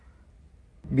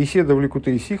Беседа в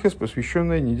Ликутей Сихос,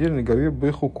 посвященная недельной главе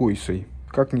Бехукейсай.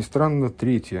 Как ни странно,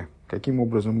 третья. Каким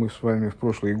образом мы с вами в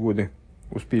прошлые годы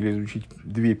успели изучить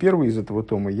две первые из этого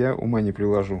тома, я ума не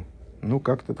приложу. Ну,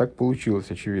 как-то так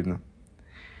получилось, очевидно.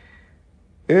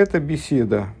 Эта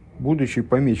беседа, будучи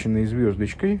помеченной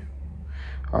звездочкой,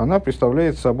 она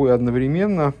представляет собой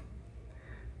одновременно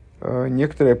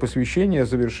некоторое посвящение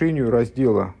завершению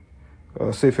раздела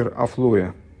Сефер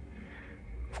Афлоя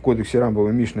в кодексе Рамбова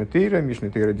Мишна Тейра. Мишна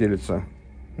Тейра делится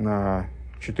на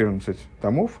 14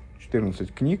 томов,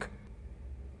 14 книг,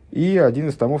 и один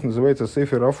из томов называется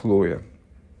Сефер Афлоя.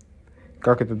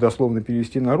 Как это дословно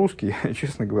перевести на русский,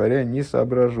 честно говоря, не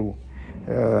соображу.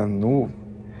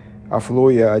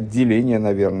 Афлоя — отделение,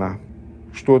 наверное,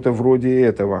 что-то вроде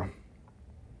этого.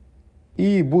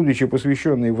 И, будучи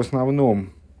посвященной в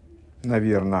основном,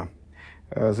 наверное,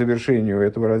 завершению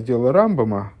этого раздела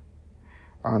Рамбама,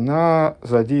 она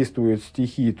задействует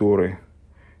стихи Торы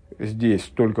здесь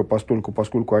только постольку,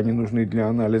 поскольку они нужны для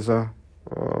анализа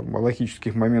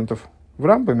галахических моментов в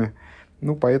Рамбаме.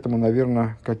 Поэтому,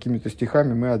 наверное, какими-то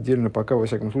стихами мы отдельно пока, во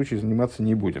всяком случае, заниматься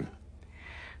не будем.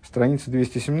 Страница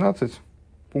 217,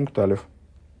 пункт алеф.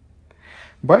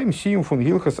 Байм сиум фун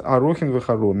гилхас арохин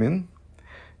вехаромин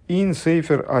ин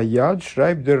сейфер аяд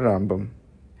шрайб дер Рамбам.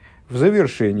 В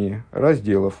завершении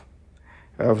разделов,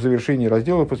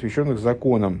 посвященных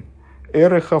законам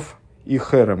эрехов и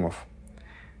херемов.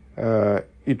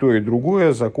 И то, и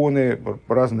другое законы,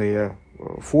 разные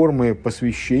формы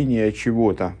посвящения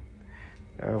чего-то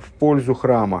в пользу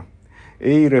храма.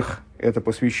 Эйрех – это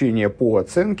посвящение по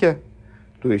оценке,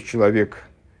 то есть человек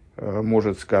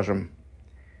может, скажем,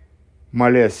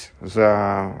 молясь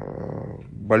за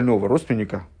больного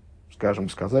родственника, скажем,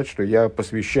 сказать, что я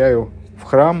посвящаю в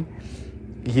храм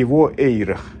его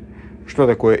эйрех. Что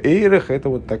такое эйрех? Это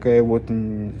вот такая вот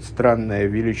странная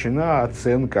величина,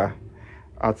 оценка,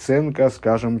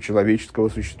 скажем, человеческого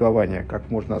существования. Как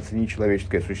можно оценить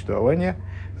человеческое существование?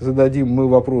 Зададим мы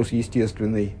вопрос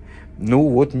естественный.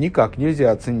 Никак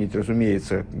нельзя оценить,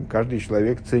 разумеется. Каждый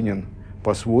человек ценен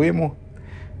по-своему.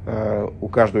 У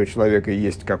каждого человека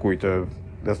есть какой-то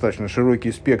достаточно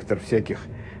широкий спектр всяких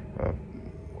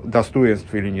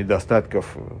достоинств или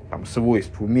недостатков,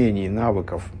 свойств, умений,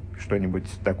 навыков, что-нибудь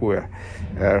такое,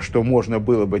 что можно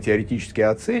было бы теоретически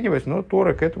оценивать, но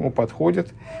Тора к этому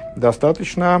подходит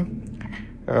достаточно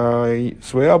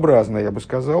своеобразно, я бы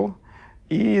сказал,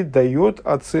 и дает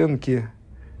оценки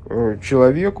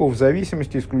человеку в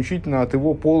зависимости исключительно от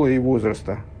его пола и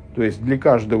возраста. То есть для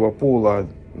каждого пола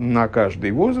на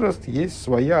каждый возраст есть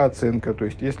своя оценка. То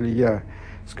есть если я,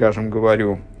 скажем,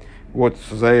 говорю, вот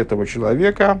за этого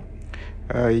человека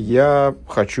я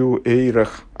хочу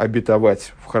эйрах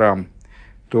обетовать в храм,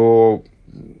 то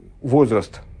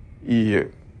возраст и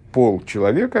пол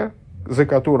человека, за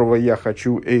которого я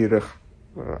хочу эйрах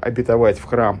обетовать в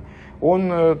храм,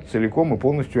 он целиком и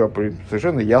полностью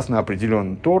совершенно ясно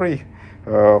определен Торой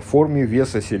в форме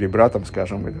веса серебра,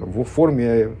 скажем, в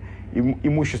форме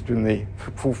имущественной,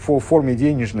 в форме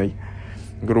денежной,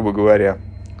 грубо говоря.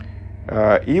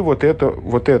 И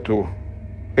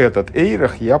этот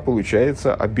эйрах я,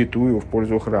 получается, обетую в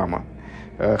пользу храма.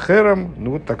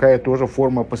 Херем, такая тоже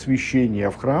форма посвящения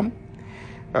в храм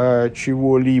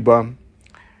чего-либо.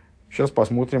 Сейчас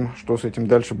посмотрим, что с этим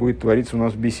дальше будет твориться у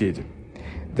нас в беседе.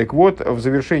 Так вот, в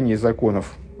завершении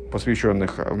законов,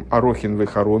 посвященных Арохин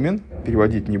вехаромин,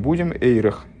 переводить не будем,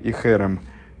 эйрах и херем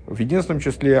в единственном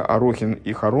числе, Арохин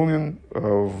и харомин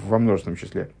во множественном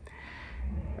числе.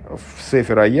 В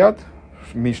Сефер Аяд,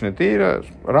 Мишна Тейра,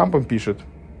 Рамбам пишет: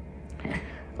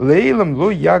 «Лейлам ло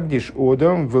ягдиш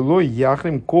одам вело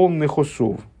яхрим кол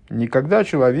нехосов». Никогда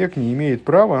человек не имеет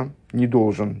права, не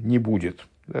должен, не будет.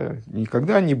 Да,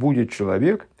 никогда не будет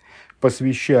человек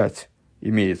посвящать,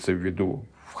 имеется в виду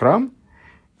в храм,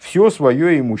 все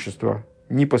свое имущество.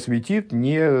 Не посвятит,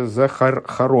 не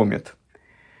захоромит.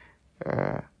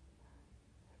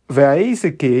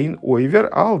 «Веаисе кейн ойвер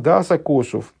ал даса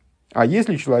косов». А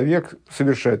если человек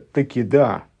совершает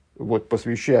такида,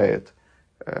 посвящает,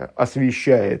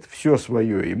 освящает все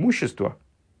свое имущество,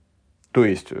 то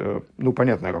есть,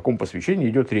 понятно, о каком посвящении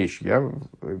идет речь.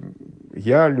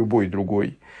 Я любой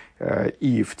другой,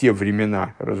 и в те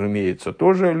времена, разумеется,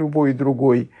 тоже любой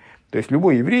другой. То есть,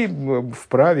 любой еврей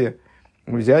вправе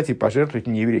взять и пожертвовать,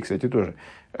 не еврей, кстати, тоже,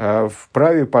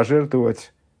 вправе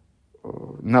пожертвовать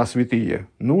на святые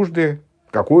нужды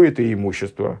какое-то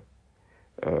имущество.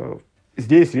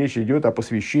 Здесь речь идет о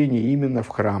посвящении именно в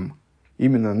храм,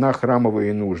 именно на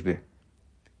храмовые нужды.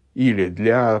 Или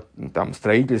для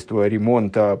строительства,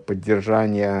 ремонта,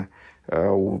 поддержания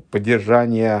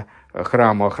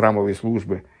храма, храмовой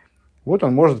службы. Вот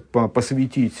он может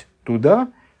посвятить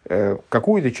туда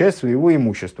какую-то часть своего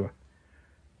имущества.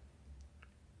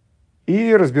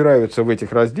 И разбираются в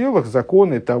этих разделах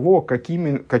законы того,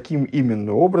 каким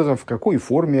именно образом, в какой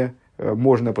форме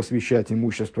можно посвящать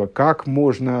имущество, как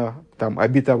можно там,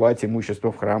 обетовать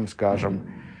имущество в храм, скажем.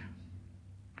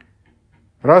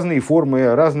 Разные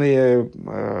формы, разные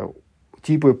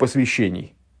типы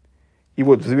посвящений. И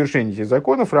вот в завершении этих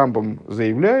законов Рамбам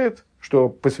заявляет, что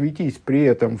посвятить при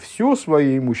этом все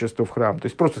свое имущество в храм, то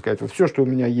есть просто сказать, вот все, что у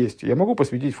меня есть, я могу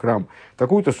посвятить в храм,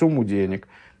 такую-то сумму денег,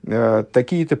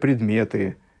 такие-то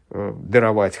предметы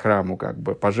даровать храму, как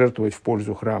бы, пожертвовать в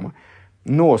пользу храма.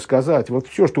 Но сказать, вот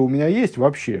все, что у меня есть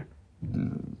вообще,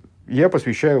 я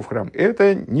посвящаю в храм.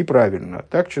 Это неправильно.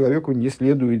 Так человеку не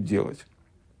следует делать.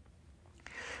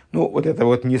 Ну, вот это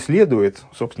вот не следует,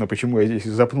 собственно, почему я здесь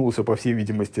запнулся, по всей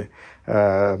видимости,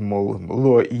 мол,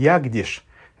 ло ягдиш,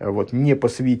 вот не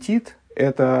посвятит,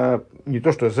 это не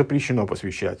то, что запрещено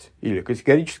посвящать, или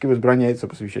категорически возбраняется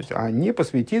посвящать, а не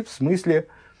посвятит в смысле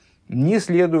не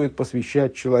следует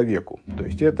посвящать человеку. То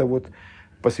есть это вот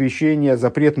посвящение,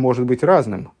 запрет может быть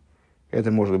разным.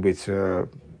 Это может быть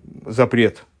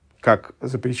запрет, как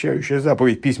запрещающая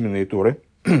заповедь письменные Торы,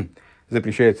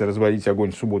 запрещается разводить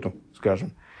огонь в субботу,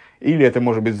 скажем. Или это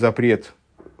может быть запрет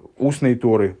устной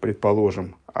Торы,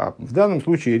 предположим. А в данном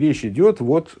случае речь идет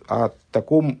вот о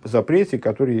таком запрете,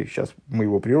 который сейчас мы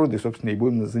его природой, собственно, и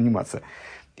будем заниматься.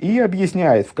 И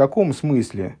объясняет, в каком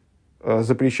смысле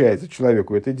запрещается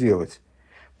человеку это делать.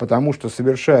 Потому что,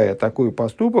 совершая такой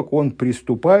поступок, он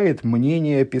приступает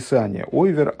мнение Писания.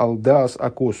 Ойвер алдаас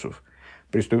акосов.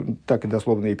 Так и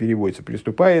дословно и переводится.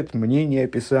 Приступает мнение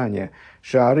Писания.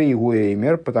 Шаары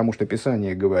гуэймер, потому что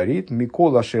Писание говорит,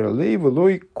 микол ашерлей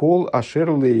влой кол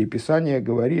ашерлей. Писание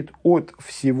говорит от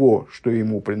всего, что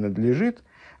ему принадлежит,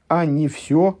 а не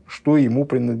все, что ему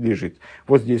принадлежит.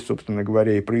 Вот здесь, собственно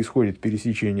говоря, и происходит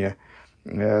пересечение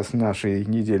с нашей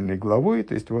недельной главой.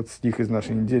 То есть, вот стих из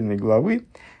нашей недельной главы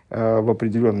в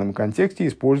определенном контексте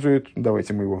использует,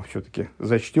 давайте мы его все-таки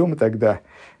зачтем тогда,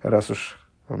 раз уж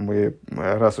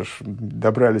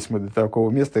добрались мы до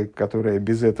такого места, которое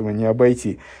без этого не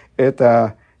обойти.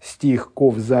 Это стих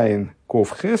Ков Зайн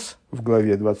Ков Хес в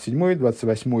главе 27,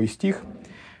 28 стих,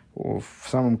 в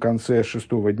самом конце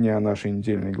 6-го дня нашей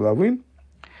недельной главы.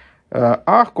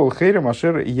 Ах, кол херем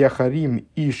ашер яхарим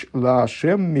иш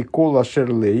лаашем микол ашер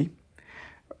лей.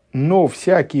 Но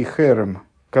всякий херем,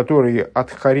 который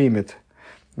отхаремит,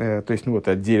 то есть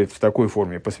отделит в такой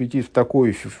форме, посвятит в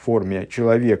такой форме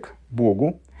человек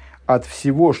Богу, от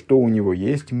всего, что у него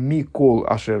есть, микол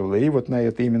ашерлей, вот на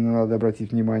это именно надо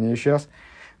обратить внимание сейчас,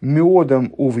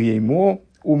 миодам увеймо,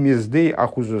 умездей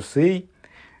ахузусей,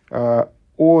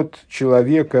 от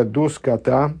человека до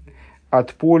скота,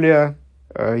 от поля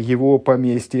его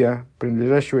поместья, от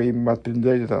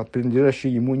принадлежащей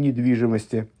ему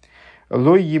недвижимости.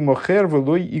 Лой емохер в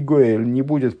лой игоэль, не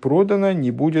будет продано,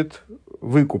 не будет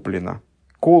выкуплено.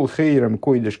 Кол хейрам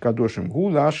койдеш кадошим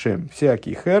гула ашем,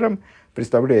 всякий херам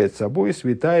представляет собой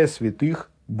святая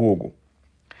святых Богу.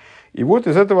 И вот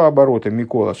из этого оборота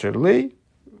Микола Шерлей,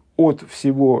 от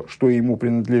всего, что ему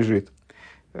принадлежит,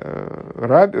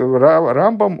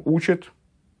 Рамбам учит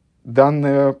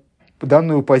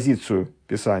данную позицию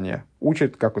Писания,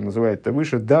 учит, как он называет это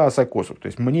выше, даасакосов, то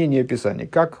есть мнение Писания,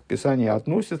 как Писание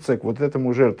относится к вот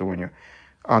этому жертвованию.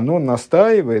 Оно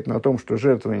настаивает на том, что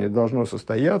жертвование должно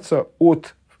состояться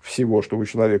от всего, что у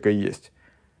человека есть.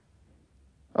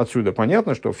 Отсюда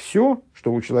понятно, что все,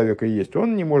 что у человека есть,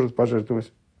 он не может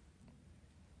пожертвовать.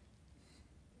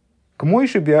 К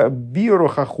мойше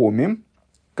биорохахоми,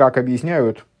 как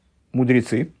объясняют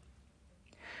мудрецы,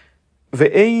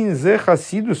 вэйн зе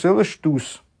хасидус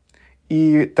элэштус.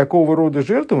 И такого рода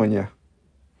жертвования,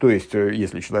 то есть,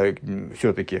 если человек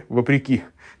все-таки, вопреки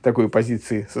такой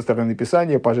позиции со стороны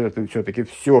Писания, пожертвует все-таки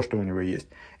все, что у него есть,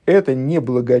 это не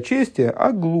благочестие,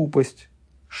 а глупость,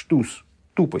 штус,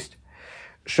 тупость.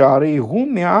 Шары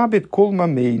гуми абит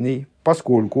колмамейный,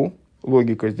 поскольку,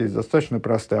 логика здесь достаточно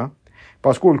проста,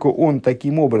 поскольку он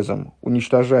таким образом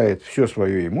уничтожает все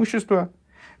свое имущество,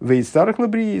 вейстарх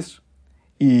лабриис,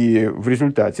 и в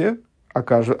результате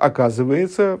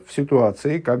оказывается в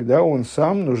ситуации, когда он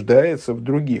сам нуждается в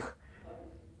других.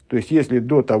 То есть, если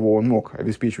до того он мог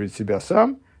обеспечивать себя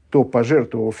сам, то,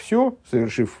 пожертвовав все,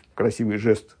 совершив красивый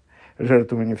жест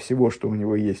жертвования всего, что у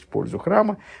него есть в пользу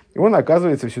храма, он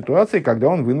оказывается в ситуации, когда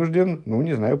он вынужден,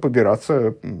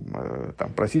 побираться,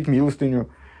 просить милостыню,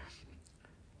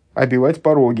 обивать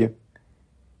пороги.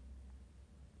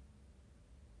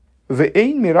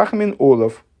 «Вэйн мирахмин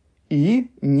олов» и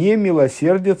не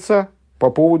милосердится по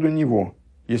поводу него.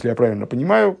 Если я правильно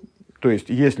понимаю, То есть,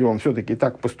 если он все-таки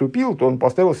так поступил, то он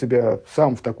поставил себя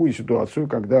сам в такую ситуацию,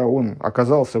 когда он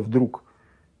оказался вдруг,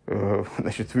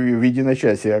 значит, в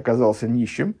единочасье оказался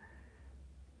нищим,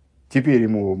 теперь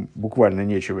ему буквально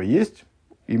нечего есть,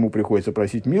 ему приходится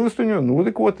просить милостыню, ну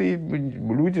так вот и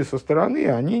люди со стороны,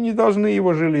 они не должны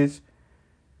его жалеть,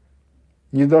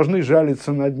 не должны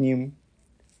жалиться над ним,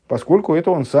 поскольку это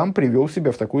он сам привел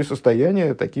себя в такое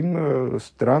состояние таким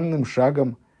странным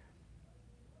шагом,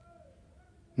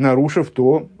 нарушив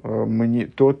тот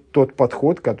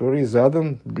подход, который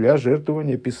задан для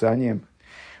жертвования Писанием.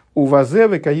 У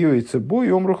вазевы каюется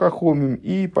бой омрухахомим,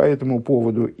 и по этому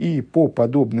поводу, и по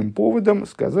подобным поводам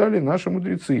сказали наши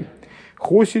мудрецы.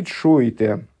 Хосит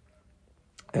шойте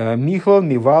михлал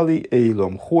мивалый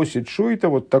эйлом. Хосит шойте,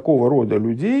 вот такого рода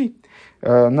людей,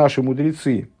 наши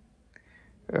мудрецы,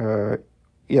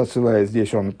 и отсылает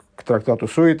здесь он к трактату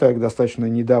Сойта, достаточно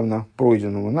недавно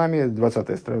пройденному нами,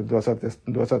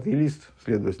 20-й лист,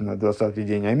 следовательно, 20-й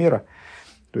день Амера,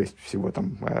 то есть всего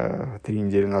там 3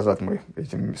 недели назад мы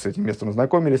с этим местом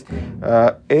знакомились.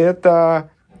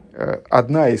 Это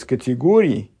одна из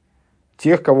категорий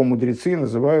тех, кого мудрецы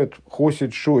называют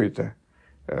хосид шойта,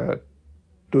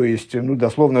 то есть, ну,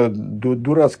 дословно,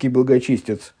 дурацкий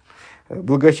благочестец.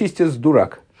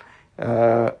 Благочестец-дурак.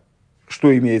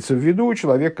 Что имеется в виду?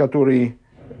 Человек, который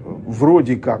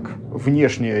вроде как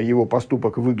внешне его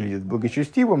поступок выглядит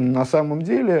благочестивым, но на самом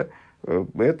деле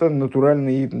это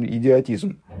натуральный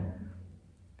идиотизм.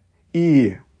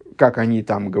 И, как они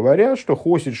там говорят, что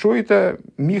хосид шойта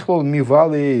михлал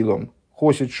мивал эйлом.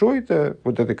 Хосид шойта,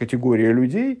 вот эта категория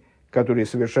людей, которые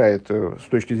совершают с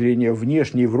точки зрения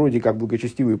внешней вроде как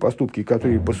благочестивые поступки,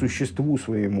 которые по существу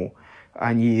своему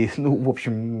они, ну, в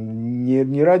общем,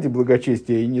 не ради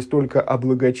благочестия и не столько о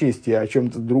благочестии, а о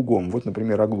чем-то другом, вот,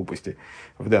 например, о глупости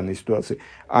в данной ситуации,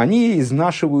 они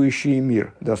изнашивающие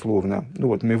мир, дословно, ну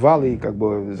вот, мивалы, как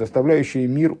бы заставляющие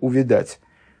мир увядать.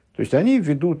 То есть, они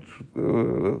ведут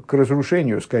к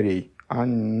разрушению скорее, а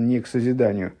не к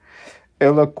созиданию.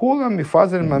 Элакола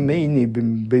мифазель мамейни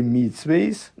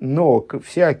бемитсвейс, но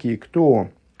всякий, кто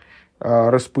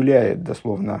распыляет,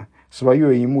 дословно,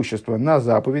 свое имущество на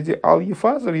заповеди,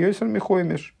 ал-ефазер йойсер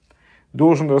михоймеш,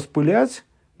 должен распылять,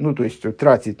 ну, то есть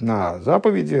тратить на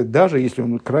заповеди, даже если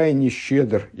он крайне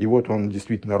щедр, и вот он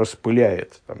действительно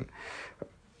распыляет, там,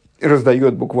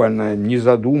 раздает буквально, не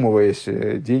задумываясь,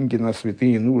 деньги на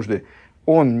святые нужды,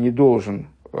 он не должен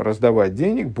раздавать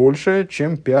денег больше,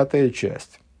 чем 5-я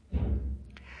часть.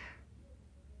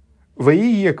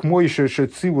 «Ваиек мойше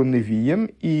шециву невием»,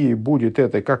 и будет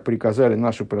это, как приказали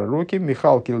наши пророки,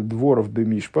 «Михалкил дворов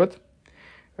бемишпат»,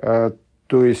 то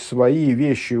есть свои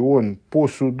вещи он по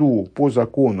суду, по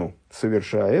закону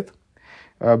совершает,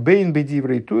 «Бейн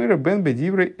бедиврей туэра, бен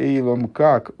бедиврей эйлом»,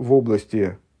 как в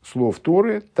области слов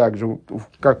Торы, также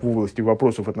как в области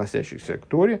вопросов, относящихся к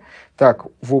Торе, так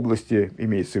в области,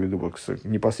 имеется в виду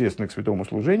непосредственно к святому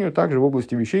служению, также в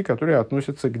области вещей, которые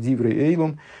относятся к диврей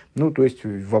эйлом, ну, то есть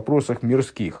в вопросах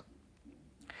мирских.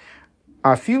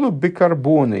 Афилу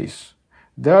бекарбонейс,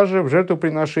 даже в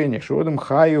жертвоприношениях, шодом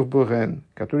хаев бген,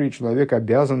 которые человек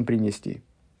обязан принести.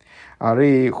 А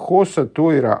Реэй хоса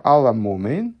тойра ала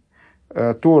момейн,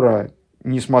 Тора,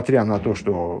 несмотря на то,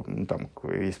 что, ну, там,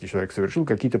 если человек совершил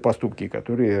какие-то поступки,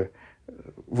 которые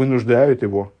вынуждают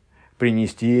его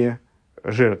принести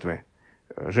жертвы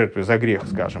за грех,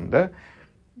 скажем, да,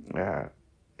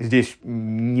 здесь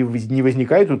не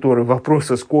возникает у Торы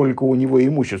вопроса, сколько у него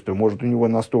имущества. Может, у него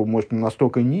может,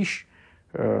 настолько нищ,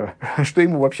 что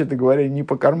ему, вообще-то говоря, не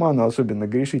по карману особенно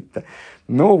грешить-то.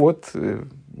 Но вот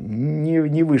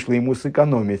не вышло ему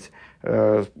сэкономить.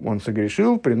 Он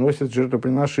согрешил, приносит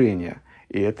жертвоприношение.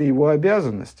 И это его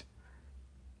обязанность.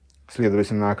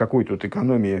 Следовательно, о какой тут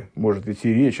экономии может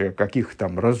идти речь, о каких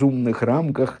там разумных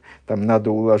рамках, там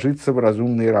надо уложиться в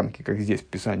разумные рамки, как здесь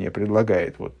Писание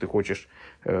предлагает. Вот ты хочешь,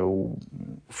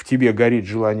 в тебе горит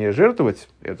желание жертвовать,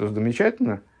 это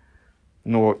замечательно,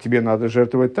 но тебе надо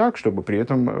жертвовать так, чтобы при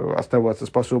этом оставаться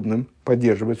способным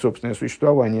поддерживать собственное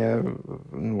существование,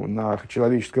 ну, на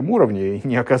человеческом уровне и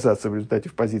не оказаться в результате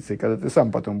в позиции, когда ты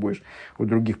сам потом будешь у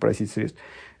других просить средств.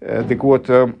 Так вот,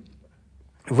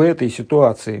 в этой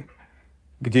ситуации,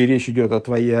 где речь идет о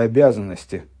твоей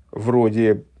обязанности,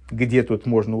 вроде где тут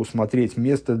можно усмотреть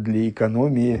место для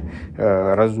экономии,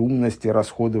 разумности,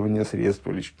 расходования средств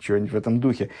или чего-нибудь в этом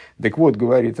духе. Так вот,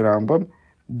 говорит Рамбам,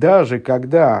 даже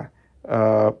когда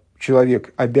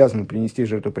человек обязан принести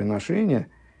жертвоприношение,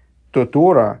 то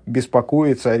Тора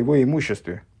беспокоится о его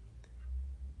имуществе.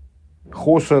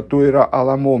 Хоса тойра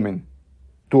аламомин.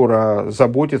 Тора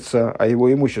заботится о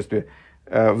его имуществе.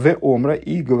 В омра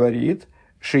и говорит,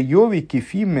 Шиёви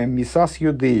кефиме мисас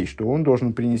юдей, что он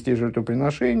должен принести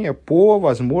жертвоприношение по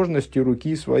возможности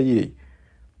руки своей.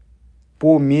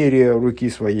 По мере руки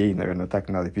своей, наверное, так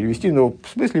надо перевести, но в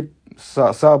смысле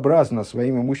сообразно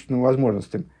своим имущественным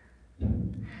возможностям.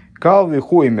 Калви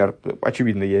Хоймер,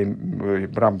 очевидно,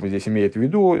 Рамбам здесь имеет в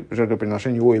виду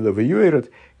жертвоприношение Ойла в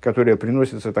Йойрет, которое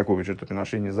приносится, такое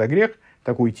жертвоприношение за грех,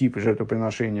 такой тип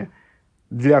жертвоприношения,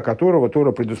 для которого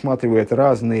Тора предусматривает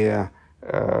разные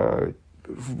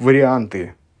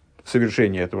варианты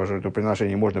совершения этого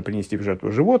жертвоприношения. Можно принести в жертву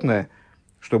животное,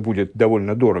 что будет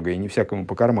довольно дорого и не всякому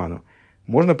по карману.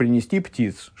 Можно принести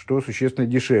птиц, что существенно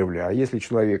дешевле. А если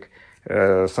человек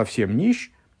совсем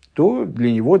нищ, то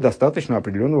для него достаточно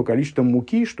определенного количества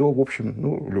муки, что, в общем,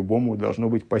 любому должно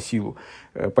быть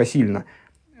посильно.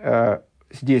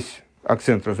 Здесь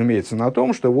акцент, разумеется, на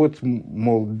том, что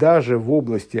мол, даже в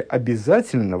области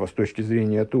обязательного с точки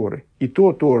зрения Торы, и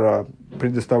то Тора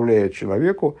предоставляет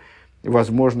человеку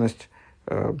возможность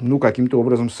каким-то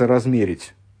образом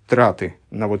соразмерить траты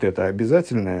на это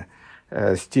обязательное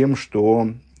с тем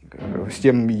его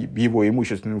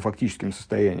имущественным фактическим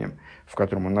состоянием, в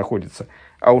котором он находится.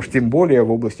 А уж тем более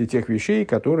в области тех вещей,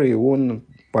 которые он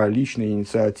по личной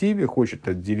инициативе хочет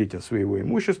отделить от своего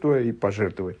имущества и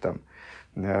пожертвовать там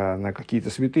на какие-то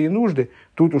святые нужды.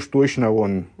 Тут уж точно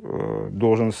он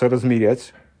должен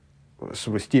соразмерять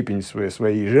степень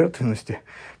своей жертвенности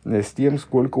с тем,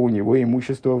 сколько у него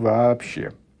имущества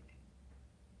вообще.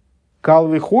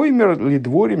 Калвы Хоймер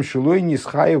лидворим шилой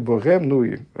нисхаев богем.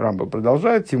 И Рамбам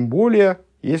продолжает, тем более,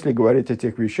 если говорить о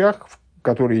тех вещах,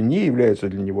 которые не являются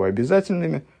для него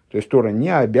обязательными, то есть Тора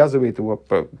не обязывает его,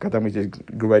 когда мы здесь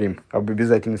говорим об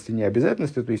обязательности и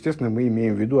необязательности, то, естественно, мы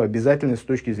имеем в виду обязательность с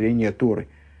точки зрения Торы.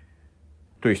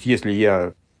 То есть, если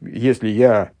я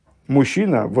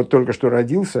мужчина, только что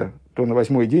родился, то на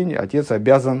 8-й день отец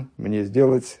обязан мне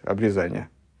сделать обрезание.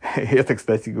 Это,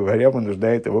 кстати говоря,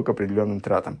 вынуждает его к определенным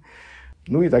тратам.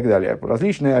 И так далее.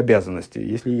 Различные обязанности.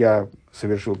 Если я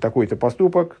совершил такой-то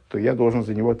поступок, то я должен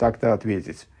за него так-то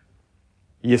ответить.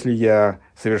 Если я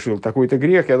совершил такой-то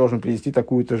грех, я должен принести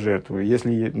такую-то жертву.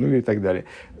 И так далее.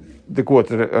 Так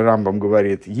вот, Рамбам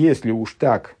говорит, если уж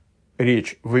так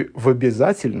речь в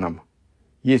обязательном,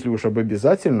 если уж об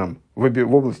обязательном,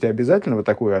 в области обязательного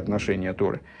такое отношение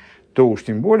Торы, то уж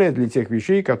тем более для тех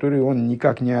вещей, которые он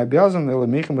никак не обязан,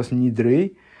 эламейхамас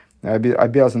нидрей,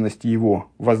 обязанность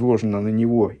его возложена на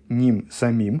него ним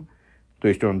самим, то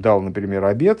есть он дал, например,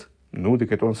 обет,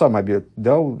 так это он сам обет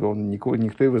дал,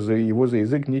 никто его за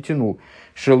язык не тянул.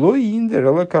 Шелой индер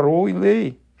эла корой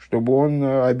лей, чтобы он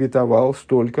обетовал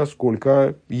столько,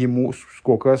 сколько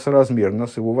соразмерно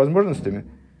с его возможностями.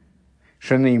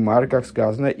 Шенеймар, как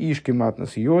сказано, ишки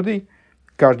матнас йодой,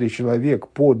 каждый человек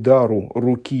по дару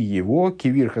руки его,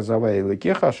 кивир хазавай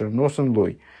лекеха ашерносен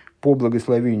лой, по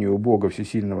благословению Бога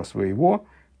Всесильного своего,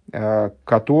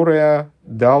 которое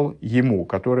дал ему,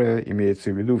 которое,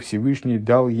 имеется в виду, Всевышний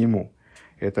дал ему.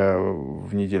 Это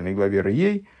в недельной главе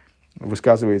Реэй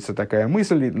высказывается такая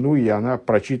мысль, и она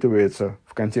прочитывается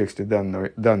в контексте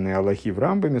данной алахи в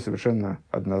Рамбаме совершенно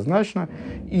однозначно.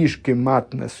 Ишке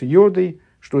матнес йодой,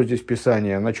 что здесь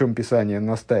Писание, на чем Писание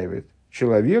настаивает?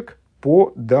 Человек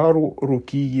по дару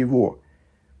руки его.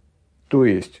 То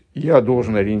есть, я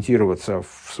должен ориентироваться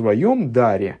в своем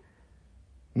даре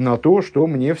на то, что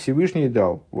мне Всевышний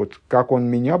дал. Как он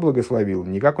меня благословил,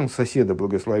 не как он соседа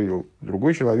благословил.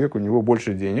 Другой человек, у него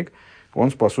больше денег, он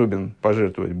способен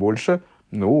пожертвовать больше,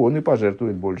 он и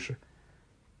пожертвует больше.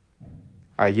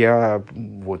 А я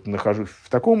нахожусь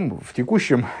в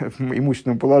текущем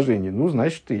имущественном положении,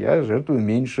 значит, я жертвую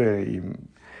меньше,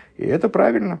 и это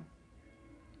правильно.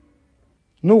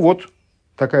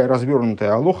 Такая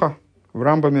развернутая алоха в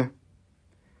Рамбаме,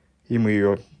 и мы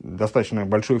ее достаточно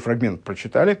большой фрагмент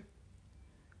прочитали.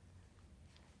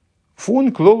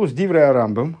 Фун клолус диврея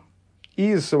Рамбам,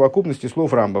 из совокупности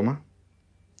слов Рамбама.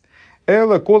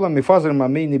 Эла кола мифазр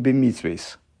мамейни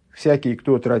бемитсвейс. Всякий,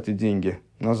 кто тратит деньги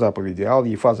на заповеди, ал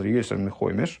ефазр йосер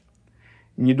мехоймеш,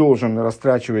 не должен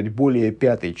растрачивать более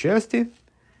 5 части.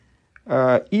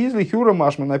 Из лихюра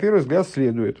машма, на первый взгляд,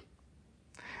 следует.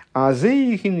 А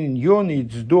зеихин йони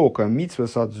цдока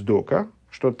митсвес от цдока,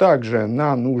 что также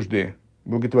на нужды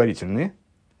благотворительные,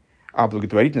 а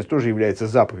благотворительность тоже является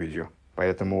заповедью.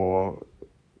 Поэтому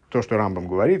то, что Рамбам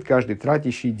говорит, каждый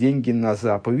тратящий деньги на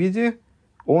заповеди,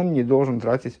 он не должен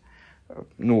тратить,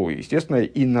 естественно,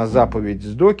 и на заповедь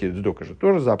цдоки, цдока же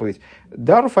тоже заповедь,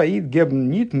 дар фаид гебн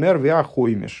нит мер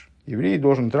веахоймеш. Еврей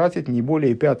должен тратить не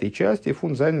более 5 части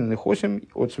фунзайнен хосим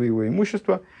от своего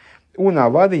имущества, у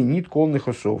навады нит колных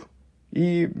осов.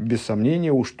 И, без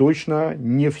сомнения, уж точно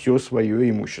не все свое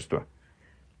имущество.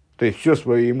 То есть все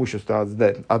свое имущество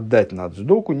отдать на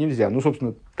цдоку нельзя. Ну,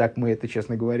 собственно, так мы это,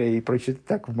 честно говоря, и прочитали,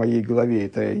 так в моей голове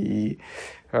это и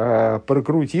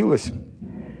прокрутилось.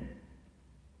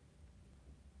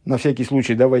 На всякий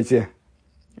случай давайте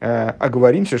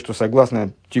оговоримся, что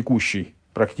согласно текущей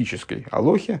практической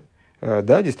алохе,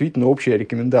 да, действительно общая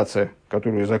рекомендация,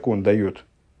 которую закон дает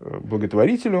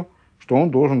благотворителю, что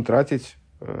он должен тратить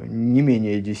не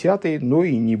менее 10, но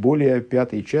и не более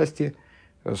 5 части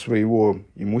своего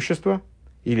имущества,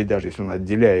 или даже если он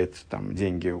отделяет там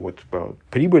деньги от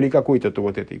прибыли какой-то, то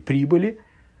вот этой прибыли.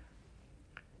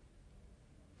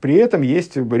 При этом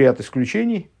есть ряд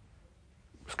исключений.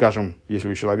 Скажем, если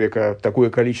у человека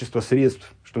такое количество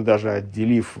средств, что даже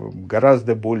отделив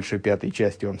гораздо больше 5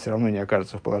 части, он все равно не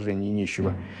окажется в положении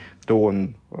нищего, то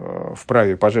он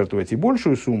вправе пожертвовать и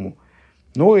большую сумму.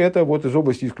 Но это вот из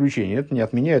области исключения, это не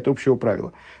отменяет общего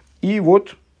правила. И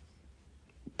вот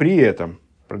при этом,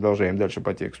 продолжаем дальше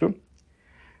по тексту,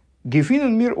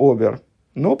 «Гефинен мир обер»,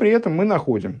 но при этом мы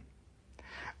находим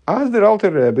 «Аздер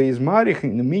алтер ребе из марих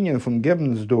минен фун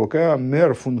гебн сдока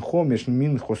мер фун хомиш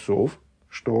мин хосов»,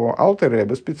 что алтер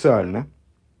ребе специально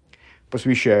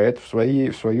посвящает в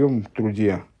своем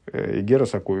труде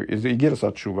Игерас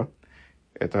Атшува,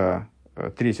 это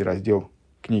 3 раздел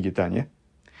книги Тани,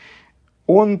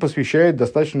 он посвящает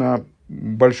достаточно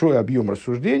большой объем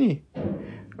рассуждений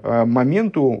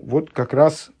моменту вот как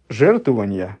раз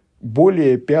жертвования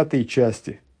более 5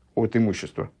 части от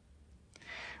имущества.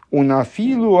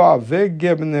 Унафилуа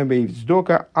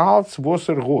вегебневейвздока алц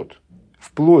восергот.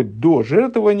 Вплоть до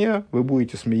жертвования, вы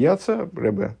будете смеяться,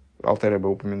 Алтер Ребе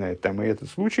упоминает там и этот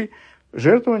случай,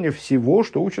 жертвование всего,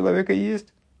 что у человека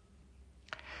есть.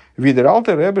 Видер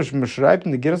Алтер Ребе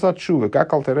шмшрайпен герас атшувы,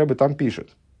 как Алтер Ребе там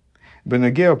пишет.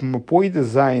 Бенегеоп мпойде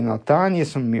зайна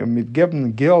танис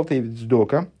митгебн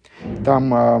гелтейвдздока.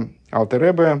 Там Алтер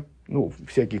Ребе, ну,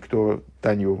 всякий, кто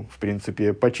Таню, в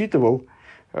принципе, почитывал,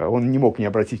 он не мог не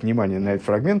обратить внимания на этот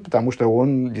фрагмент, потому что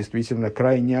он действительно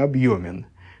крайне объемен.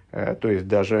 То есть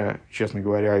даже, честно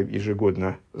говоря,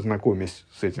 ежегодно знакомясь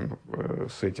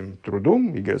с этим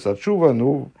трудом Игерас Атшува,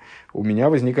 ну, у меня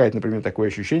возникает, например, такое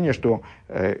ощущение, что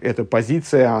эта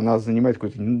позиция, она занимает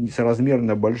какое-то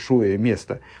несоразмерно большое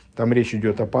место. Там речь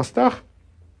идет о постах,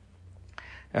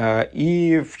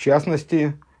 и, в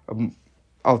частности,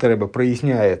 Алтер Ребе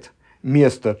проясняет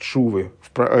место тшувы,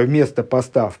 место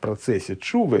поста в процессе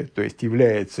тшувы, то есть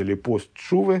является ли пост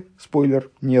тшувы, спойлер,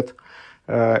 нет,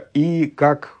 и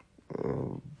как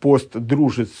пост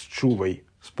дружит с тшувой,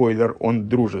 спойлер, он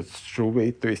дружит с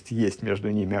тшувой, то есть есть между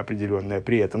ними определенная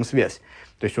при этом связь.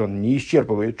 То есть он не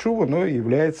исчерпывает тшуву, но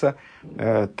является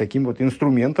таким вот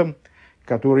инструментом,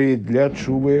 который для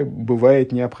тшувы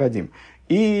бывает необходим.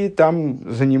 И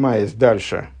там, занимаясь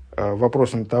дальше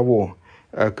вопросом того,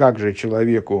 как же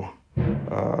человеку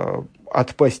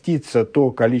отпоститься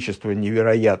то количество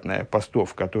невероятное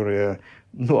постов, которые,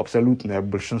 ну, абсолютное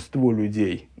большинство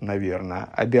людей, наверное,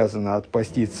 обязано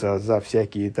отпоститься за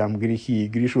всякие там грехи и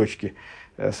грешочки,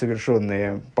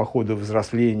 совершенные по ходу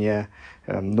взросления,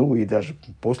 ну и даже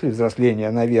после взросления,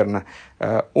 наверное,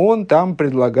 он там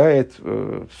предлагает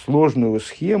сложную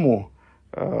схему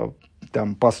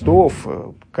там, постов,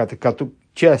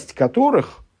 часть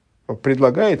которых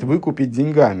предлагает выкупить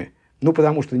деньгами. Ну,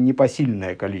 потому что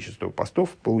непосильное количество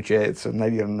постов получается,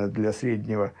 наверное, для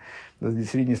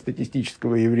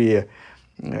среднестатистического еврея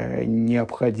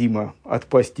необходимо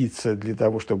отпоститься для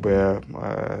того, чтобы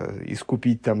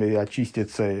искупить там, и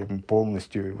очиститься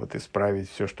полностью, и вот исправить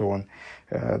все, что он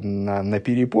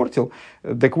наперепортил.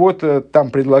 Так вот, там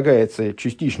предлагается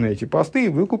частично эти посты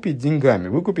выкупить деньгами,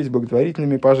 выкупить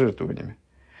благотворительными пожертвованиями.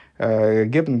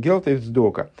 Гебн гелтейв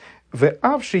сдока. В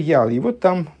авши ял, и вот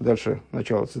там, дальше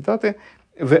начало цитаты,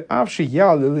 в авши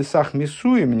ял лисах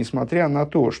мисуем, несмотря на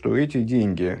то, что эти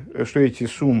деньги, что эти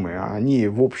суммы, они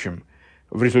в общем,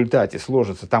 в результате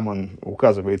сложатся, там он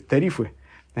указывает тарифы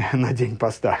на день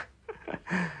поста,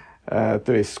 то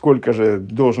есть сколько же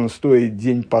должен стоить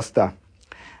день поста.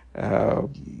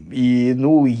 И,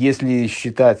 ну, если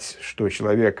считать, что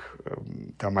человек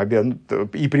там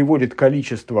и приводит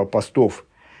количество постов,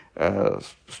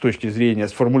 с точки зрения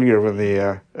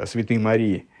сформулированные Святой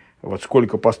Марии, вот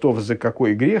сколько постов за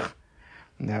какой грех,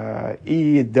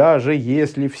 и даже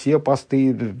если все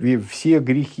посты, все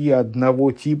грехи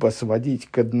одного типа сводить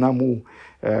к одному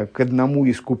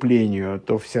искуплению,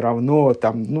 то все равно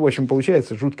там, ну, в общем,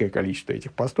 получается жуткое количество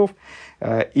этих постов.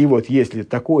 И вот если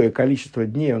такое количество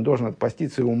дней он должен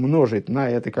отпоститься и умножить на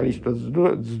это количество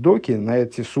сдоки, на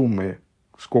эти суммы,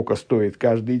 сколько стоит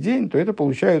каждый день, то это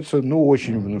получаются, ну,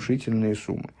 очень внушительные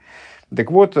суммы. Так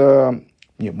вот,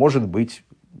 может быть,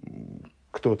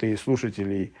 кто-то из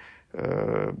слушателей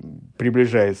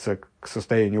приближается к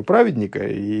состоянию праведника,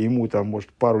 и ему там может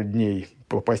пару дней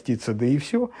попаститься, да и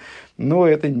все, но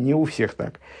это не у всех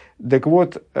так. Так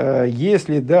вот,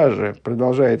 если даже,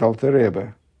 продолжает Алтер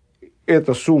Ребе,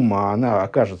 эта сумма, она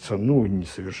окажется, не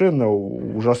совершенно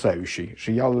ужасающей,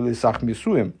 шиял лисах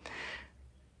мисуем,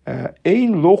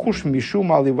 эйн лохуш мишу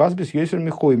малый вазбис йосер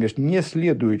михоймеш, не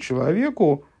следует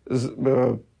человеку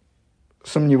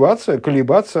сомневаться,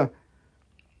 колебаться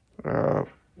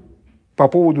по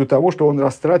поводу того, что он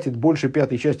растратит больше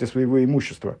 5 части своего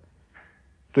имущества.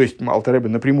 То есть Алтер Ребе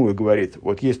напрямую говорит,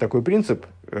 вот есть такой принцип,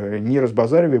 не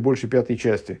разбазаривай больше 5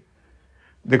 части.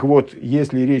 Так вот,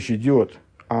 если речь идет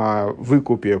о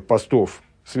выкупе постов,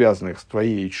 связанных с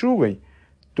твоей тшувой,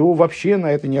 то вообще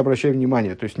на это не обращай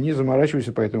внимания, то есть не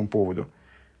заморачивайся по этому поводу.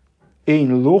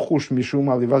 Эйн лохуш мишу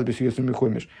малый вазбис йосер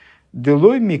михоймеш.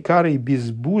 Делой микарой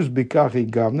безбуз бекахой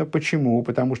гавна. Почему?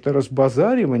 Потому что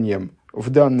разбазариванием в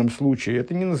данном случае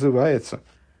это не называется.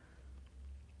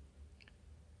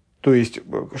 То есть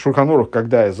Шулхан Арух,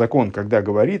 закон, когда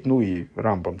говорит, и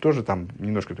Рамбам тоже там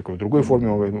немножко такой в другой форме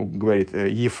говорит,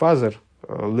 ефазер,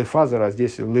 лефазер, а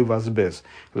здесь левазбез.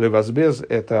 Левазбез –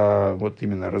 это вот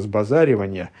именно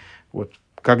разбазаривание. Вот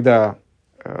когда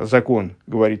закон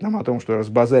говорит нам о том, что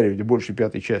разбазаривать больше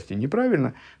 5 части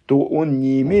неправильно, то он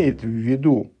не имеет в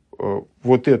виду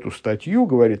вот эту статью,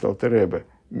 говорит Алтер Ребе,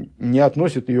 не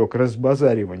относит ее к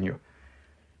разбазариванию.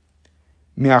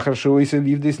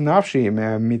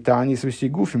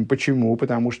 Почему?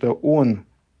 Потому что он,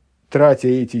 тратя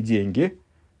эти деньги,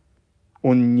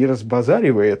 он не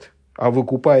разбазаривает, а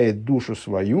выкупает душу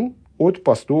свою от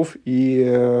постов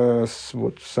и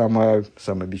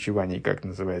самобичеваний, как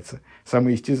называется,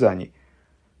 самоистязаний.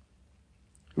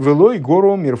 Велой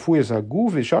гору мирфуя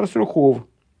загув и шарсрухов.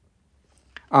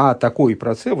 А такой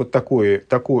процесс,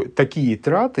 такие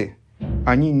траты,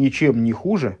 они ничем не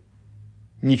хуже,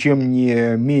 ничем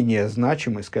не менее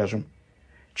значимы, скажем,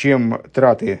 чем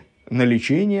траты на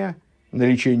лечение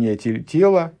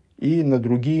тела и на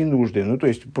другие нужды. То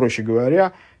есть, проще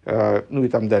говоря, и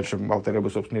там дальше Алтер Ребе,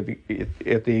 собственно,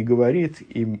 это и говорит,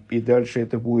 и дальше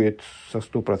это будет со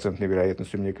 100%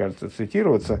 вероятностью, мне кажется,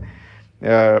 цитироваться.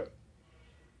 И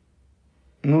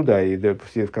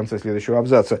в конце следующего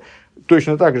абзаца.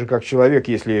 Точно так же, как человек,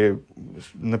 если,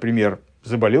 например,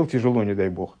 заболел тяжело, не дай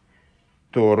бог,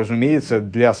 то, разумеется,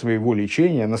 для своего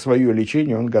лечения, на свое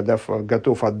лечение он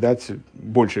готов отдать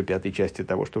больше 5 части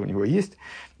того, что у него есть,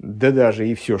 да даже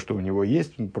и все, что у него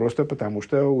есть, просто потому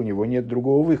что у него нет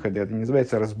другого выхода. Это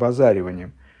называется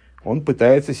разбазариванием. Он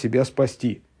пытается себя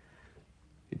спасти.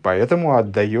 И поэтому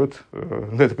отдает...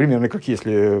 Это примерно как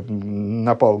если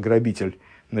напал грабитель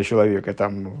на человека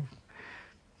там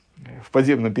в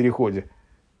подземном переходе,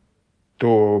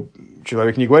 то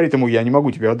человек не говорит ему, я не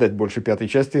могу тебе отдать больше 5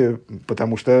 части,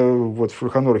 потому что вот в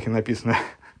Шулхан Арухе написано,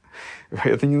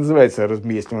 это не называется,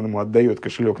 если он ему отдает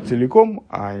кошелек целиком,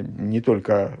 а не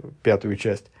только 5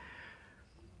 часть,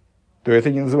 то это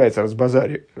не называется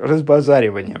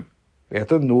разбазариванием.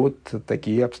 Это,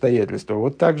 такие обстоятельства.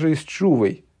 Вот так же и с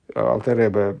тшувой. Алтер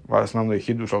Ребе, основной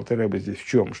хидуш Алтер Ребе здесь в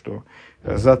чем? Что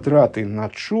затраты на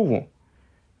тшуву,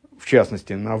 в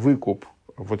частности, на выкуп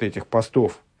вот этих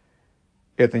постов,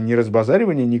 это не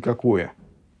разбазаривание никакое,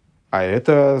 а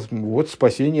это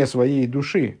спасение своей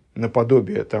души,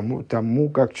 наподобие тому,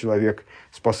 как человек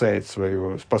спасает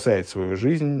свою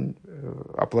жизнь,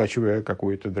 оплачивая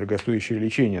какое-то дорогостоящее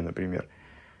лечение, например.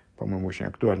 По-моему, очень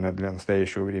актуально для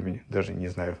настоящего времени. Даже не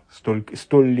знаю,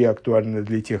 столь ли актуально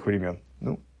для тех времен.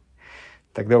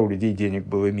 Тогда у людей денег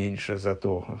было меньше,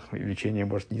 зато лечение,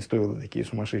 может, не стоило такие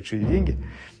сумасшедшие деньги,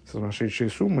 сумасшедшие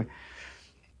суммы.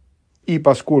 И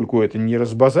поскольку это не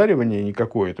разбазаривание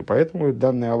никакое, то поэтому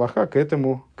данная алаха к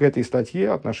этой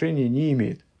статье отношения не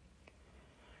имеет.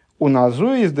 У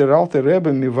Назои издер Алтер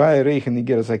Ребе мивай рейхен и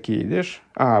герзакейдеш.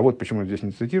 Вот почему здесь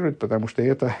не цитируют, потому что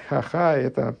это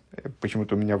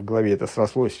почему-то у меня в голове это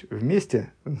срослось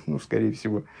вместе, скорее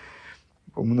всего,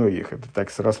 у многих это так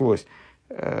срослось,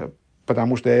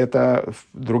 потому что это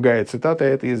другая цитата,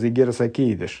 это из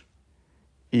Игерсакейдеш,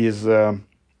 из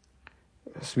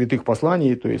святых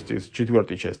посланий, то есть из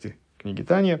 4 части книги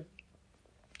Таня,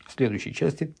 следующей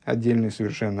части, отдельной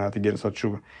совершенно от Игерес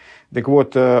Атшува. Так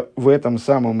вот, в этом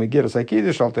самом Игерес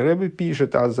Акейдеш Алтер Ребе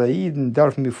пишет: «Азаидн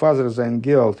дарф мифазер зайн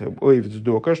гелт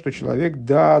ойвцдока», что человек,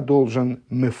 должен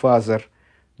мифазер,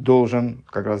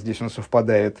 как раз здесь он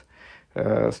совпадает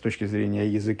с точки зрения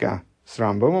языка с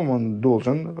Рамбамом, он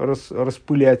должен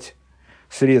распылять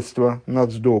средства на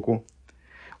цдоку.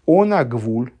 Он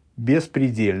агвуль,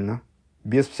 беспредельно,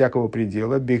 без всякого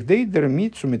предела, бихдейдер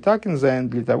митсу митакин зайн,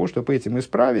 для того, чтобы этим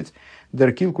исправить,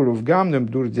 деркилкулу в гамнем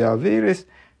дурди аверес,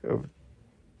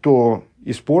 то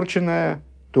испорченное,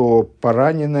 то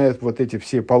пораненное, вот эти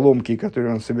все поломки,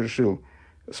 которые он совершил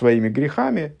своими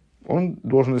грехами, он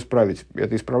должен исправить.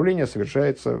 Это исправление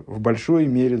совершается в большой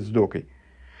мере цдокой.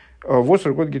 Вот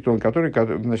год гетон,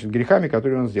 значит, грехами,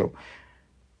 которые он сделал.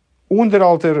 Ундер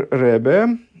Алтер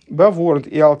Ребе, Баворд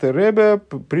и Алтер Ребе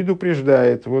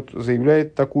предупреждает, вот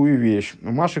заявляет такую вещь.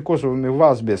 Маши косовыми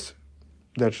вазбес,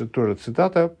 дальше тоже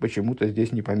цитата, почему-то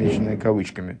здесь не помеченная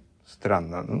кавычками.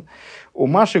 Странно. У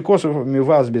Маши косовыми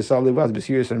вазбес, алы вазбес,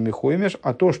 йойсер михоймеш,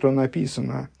 а то, что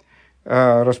написано,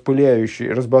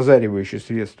 распыляющие, разбазаривающие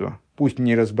средства, пусть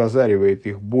не разбазаривает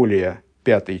их более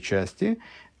пятой части,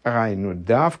 айну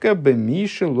давка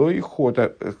бемиши лой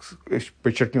хота.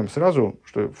 Подчеркнем сразу,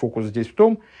 что фокус здесь в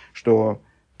том, что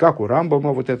как у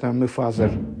Рамбама вот это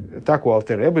мефазер, так у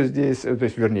Алтер Ребе здесь, то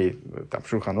есть, вернее, там в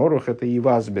Шулхан Орух это и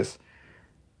вазбес.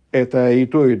 Это и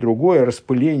то, и другое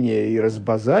распыление и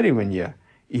разбазаривание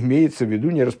имеется в виду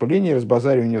не распыление и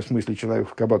разбазаривание в смысле человек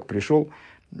в кабак пришел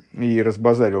и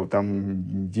разбазарил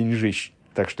там деньжищ,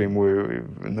 так что ему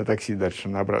на такси дальше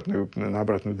на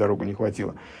обратную дорогу не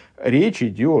хватило. Речь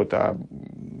идет о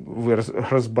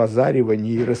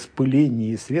разбазаривании и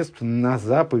распылении средств на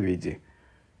заповеди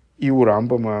и у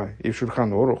Рамбама, и в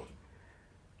Шулхан Орух.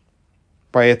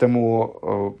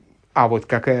 Поэтому, а вот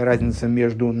какая разница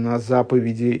между на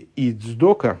заповеди и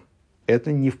цдока,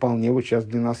 это не вполне вот сейчас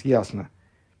для нас ясно.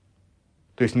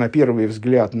 То есть, на первый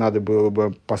взгляд, надо было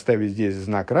бы поставить здесь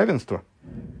знак равенства.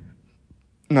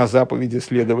 На заповеди,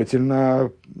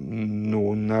 следовательно,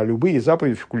 на любые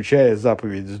заповеди, включая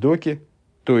заповедь цдоки,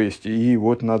 то есть, и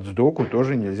вот на цдоку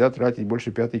тоже нельзя тратить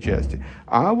больше пятой части.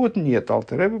 А вот нет,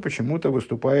 Алтер Ребе почему-то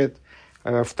выступает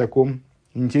в таком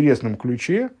интересном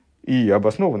ключе, и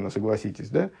обоснованно, согласитесь,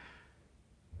 да?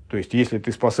 То есть, если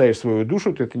ты спасаешь свою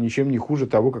душу, то это ничем не хуже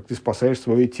того, как ты спасаешь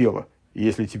свое тело.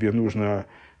 Если тебе нужно,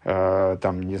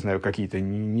 там, не знаю, какие-то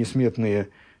несметные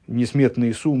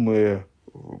суммы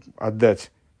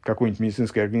отдать какой-нибудь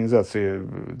медицинской организации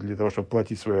для того, чтобы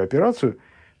платить свою операцию,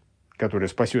 которая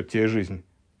спасет тебе жизнь,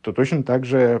 то точно так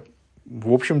же,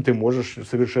 в общем, ты можешь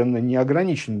совершенно не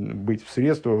ограничен быть в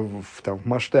средствах, в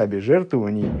масштабе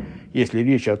жертвований, если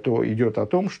речь идет о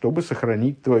том, чтобы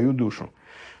сохранить твою душу.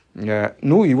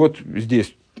 Ну и вот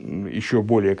здесь еще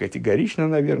более категорично,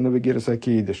 наверное, в Эгерес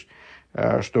Акейдеш,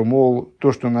 что, мол,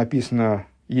 то, что написано,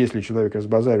 если человек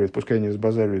разбазаривает, пускай не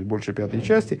разбазаривает больше пятой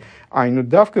части, айну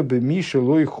давка бы миши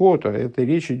лой хота, это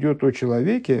речь идет о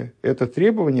человеке, это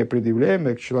требование,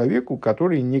 предъявляемое к человеку,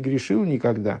 который не грешил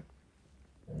никогда.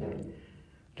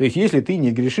 То есть, если ты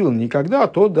не грешил никогда,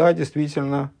 то да,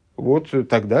 действительно, вот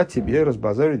тогда тебе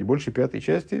разбазаривать больше пятой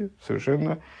части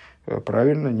совершенно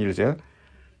правильно нельзя.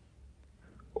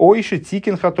 Ойши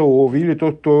тикин хатоов, или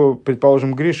тот, кто,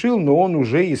 предположим, грешил, но он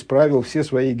уже исправил все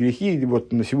свои грехи, и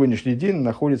вот на сегодняшний день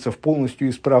находится в полностью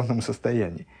исправном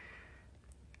состоянии.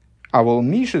 А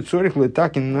волмиши цорихлы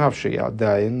так и навший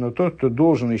адаин, но тот, кто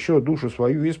должен еще душу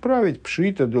свою исправить,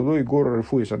 пшита делой гора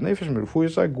рефуиса нефиш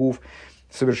рефуиса гуф,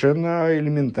 совершенно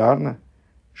элементарно,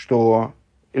 что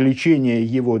лечение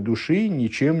его души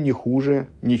ничем не хуже,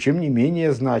 ничем не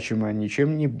менее значимо,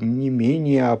 ничем не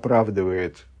менее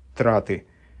оправдывает траты,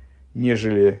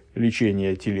 нежели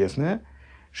лечение телесное.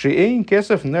 Шиэйн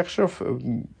кесов нехшев,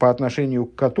 по отношению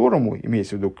к которому,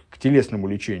 имеется в виду к телесному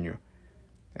лечению,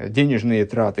 денежные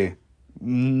траты,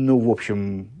 в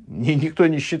общем, никто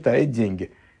не считает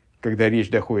деньги, когда речь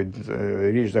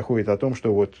доходит о том,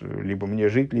 что вот либо мне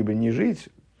жить, либо не жить.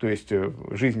 То есть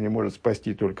жизнь не может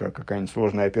спасти только какая-нибудь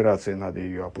сложная операция, надо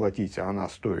ее оплатить, а она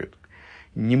стоит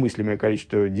немыслимое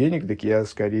количество денег, так я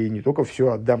скорее не только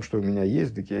все отдам, что у меня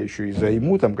есть, так я еще и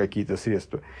займу там какие-то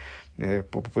средства,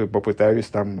 попытаюсь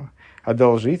там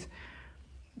одолжить.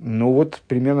 Ну вот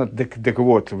примерно, так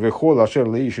вот, «Вехол ашер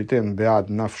леиши тен беад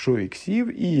навшой ксив»,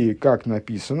 и как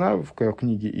написано в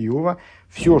книге Иова,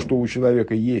 все, что у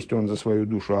человека есть, он за свою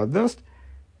душу отдаст.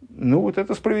 Ну вот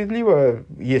это справедливо,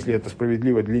 если это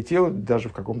справедливо для тела, даже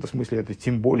в каком-то смысле это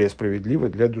тем более справедливо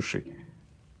для души.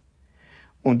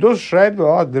 Он дос шайбу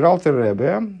ад дралтер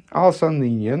ребе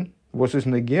алсанынен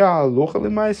восиснагеа лохал и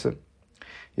майса.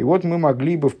 И вот мы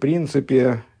могли бы, в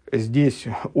принципе, здесь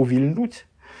увильнуть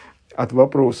от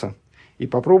вопроса и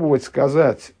попробовать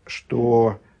сказать,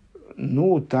 что,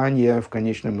 Таня в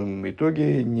конечном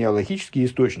итоге не алахический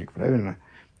источник, правильно?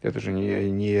 Это же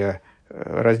не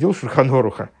раздел Шулхан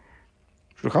Оруха.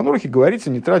 В Шулхан Орухе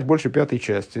говорится, не трать больше пятой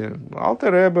части.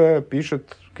 Алтер Ребе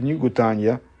пишет книгу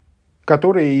Таня,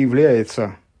 которая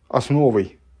является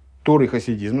основой Торы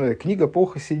хасидизма. Это книга по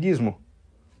хасидизму.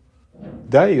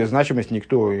 Да, ее значимость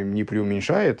никто не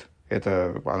преуменьшает.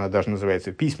 она даже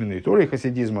называется «Письменной Торой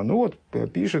хасидизма», ну вот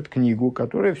пишет книгу,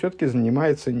 которая все-таки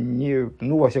занимается,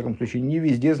 во всяком случае, не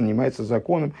везде занимается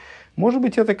законом. Может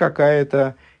быть, это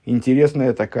какая-то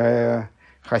интересная такая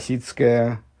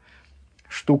хасидская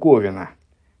штуковина,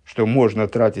 что можно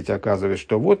тратить, оказывается,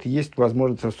 что вот есть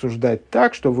возможность рассуждать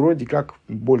так, что вроде как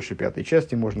больше 5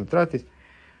 части можно тратить.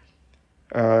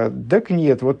 Так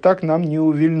нет, вот так нам не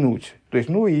увильнуть. То есть,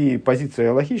 и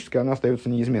позиция логическая, она остается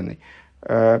неизменной.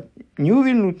 Не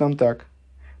увильнуть нам так,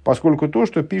 поскольку то,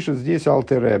 что пишет здесь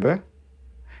Алтер Ребе,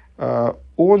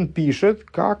 он пишет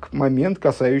как момент,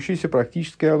 касающийся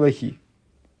практической алахи.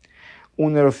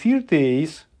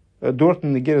 Унерфиртейс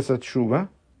дортен герес от шува,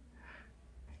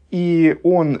 и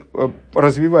он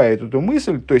развивает эту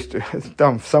мысль, то есть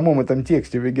там в самом этом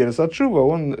тексте в герес от шува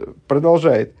он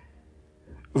продолжает: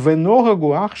 «Венога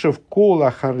гуахшев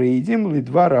кола харейдим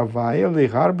лидва равая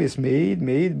лигарбис мейд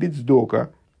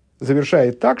бицдока»,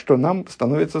 завершает так, что нам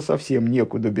становится совсем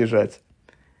некуда бежать.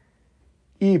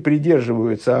 И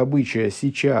придерживаются обычая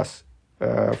сейчас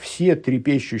все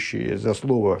трепещущие за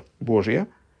Слово Божье,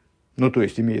 то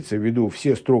есть имеется в виду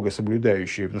все строго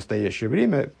соблюдающие в настоящее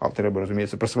время, Алтер Ребе,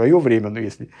 разумеется, про свое время, но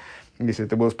если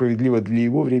это было справедливо для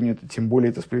его времени, то тем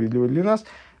более это справедливо для нас,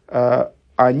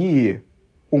 они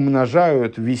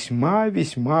умножают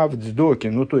весьма-весьма в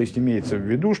цдоке. То есть имеется в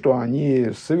виду, что они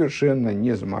совершенно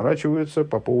не заморачиваются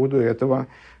по поводу этого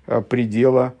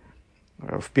предела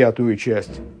в 5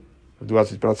 часть, в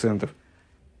 20%.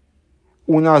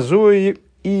 У Назои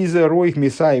из Ройх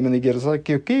Миса именно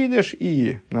Герасакейдеш,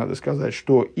 и надо сказать,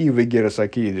 что и в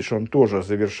Герасакейдеш он тоже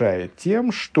завершает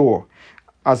тем, что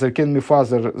Азеркен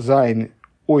Мифазер Зайн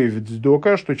Ойв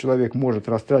Цдока, что человек может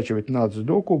растрачивать на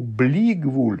цдоку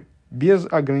блигвуль, без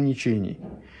ограничений.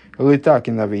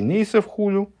 Лытакина вейнейсов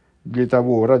хулю,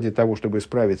 ради того, чтобы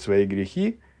исправить свои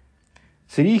грехи.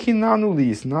 Црихинану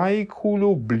лиснайк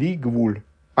хулю блигвуль.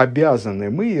 Обязаны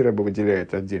мы, и Ребе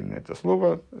выделяет отдельно это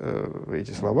слово,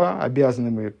 эти слова, обязаны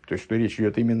мы, то есть, что речь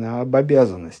идет именно об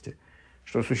обязанности,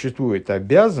 что существует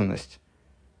обязанность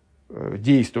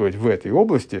действовать в этой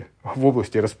области, в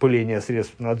области распыления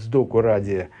средств на цдоку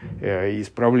ради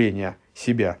исправления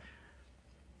себя,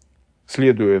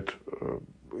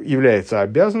 является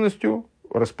обязанностью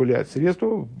распылять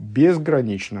средства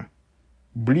безгранично.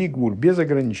 Блигвуль, без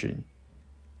ограничений.